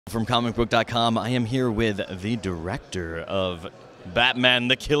from Comicbook.com. I am here with the director of Batman: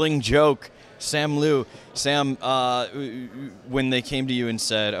 The Killing Joke, Sam Liu. Sam, when they came to you and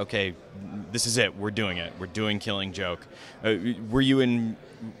said, "Okay, this is it. We're doing it. We're doing Killing Joke," were you in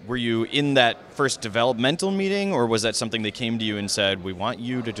that first developmental meeting, or was that something they came to you and said, "We want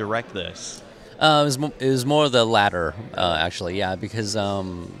you to direct this"? It was more the latter, actually. Yeah, because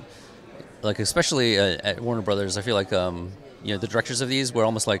like especially at Warner Brothers, I feel like the directors of these, we're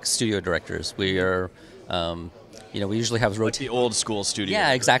almost like studio directors. We are, we usually have like the old school studio.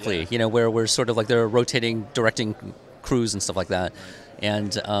 Yeah, exactly. Yeah. Where we're sort of like they're rotating directing crews and stuff like that.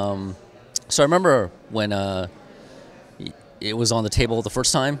 And so I remember when it was on the table the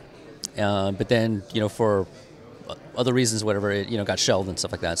first time, but then for other reasons, whatever, it got shelved and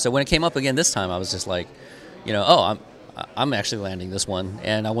stuff like that. So when it came up again this time, I was just like, I'm actually landing this one,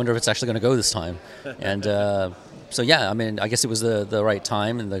 and I wonder if it's actually going to go this time. And so yeah, I mean, I guess it was the right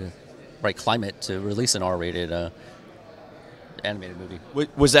time and the right climate to release an R-rated animated movie.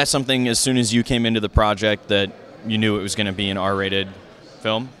 Was that something as soon as you came into the project that you knew it was going to be an R-rated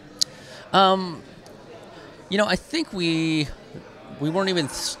film? I think we weren't even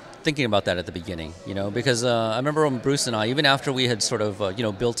thinking about that at the beginning, because I remember when Bruce and I, even after we had sort of,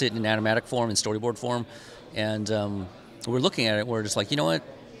 built it in animatic form and storyboard form, and we're looking at it, we're just like, you know what,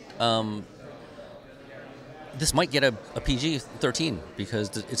 this might get a PG-13 because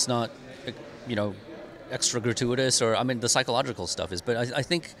it's not, extra gratuitous, or, I mean, the psychological stuff is, but I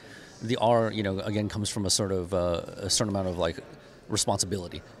think the R, again, comes from a sort of, a certain amount of, like,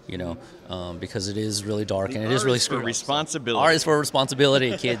 responsibility, because it is really dark and it is really screwed up. Responsibility. R is for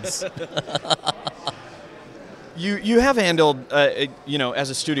responsibility, kids. You have handled, as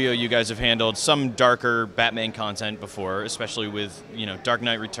a studio, you guys have handled some darker Batman content before, especially with, Dark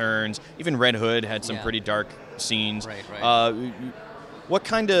Knight Returns. Even Red Hood had some pretty dark scenes. Right.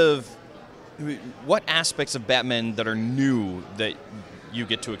 What aspects of Batman that are new that you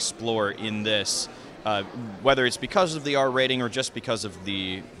get to explore in this? Whether it's because of the R rating or just because of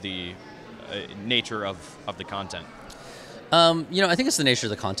the nature of the content. I think it's the nature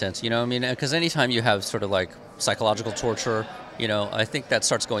of the content. Because anytime you have sort of like psychological torture, I think that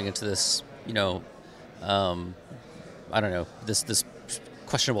starts going into this, this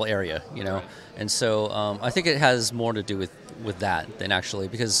questionable area, and so I think it has more to do with that than actually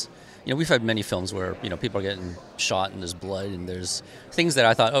because. We've had many films where, people are getting shot and there's blood and there's things that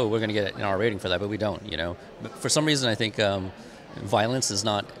I thought, we're going to get an R rating for that, but we don't, But for some reason, I think violence is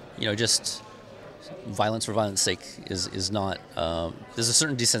not, just violence for violence sake is not, there's a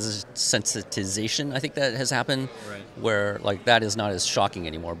certain desensitization, I think, that has happened, right, where, like, that is not as shocking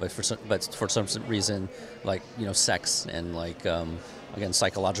anymore, but for some reason, like, sex and, like, again,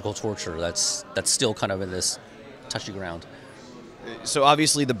 psychological torture, that's still kind of in this touchy ground. So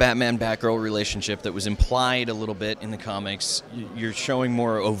obviously the Batman-Batgirl relationship that was implied a little bit in the comics, you're showing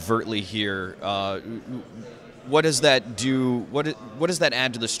more overtly here. What does that do? What does that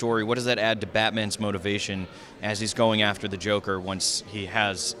add to the story? What does that add to Batman's motivation as he's going after the Joker once he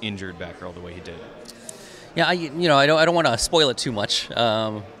has injured Batgirl the way he did? Yeah, I don't want to spoil it too much,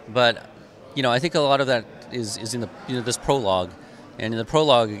 but I think a lot of that is in the this prologue, and in the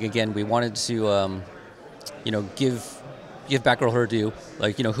prologue again we wanted to give Batgirl her due,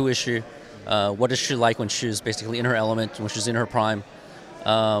 like, who is she? What is she like when she's basically in her element, when she's in her prime?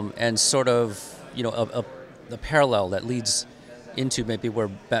 And sort of, a parallel that leads into maybe where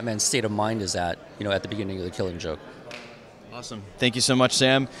Batman's state of mind is at the beginning of The Killing Joke. Awesome. Thank you so much,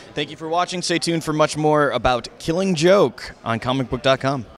 Sam. Thank you for watching. Stay tuned for much more about Killing Joke on Comicbook.com.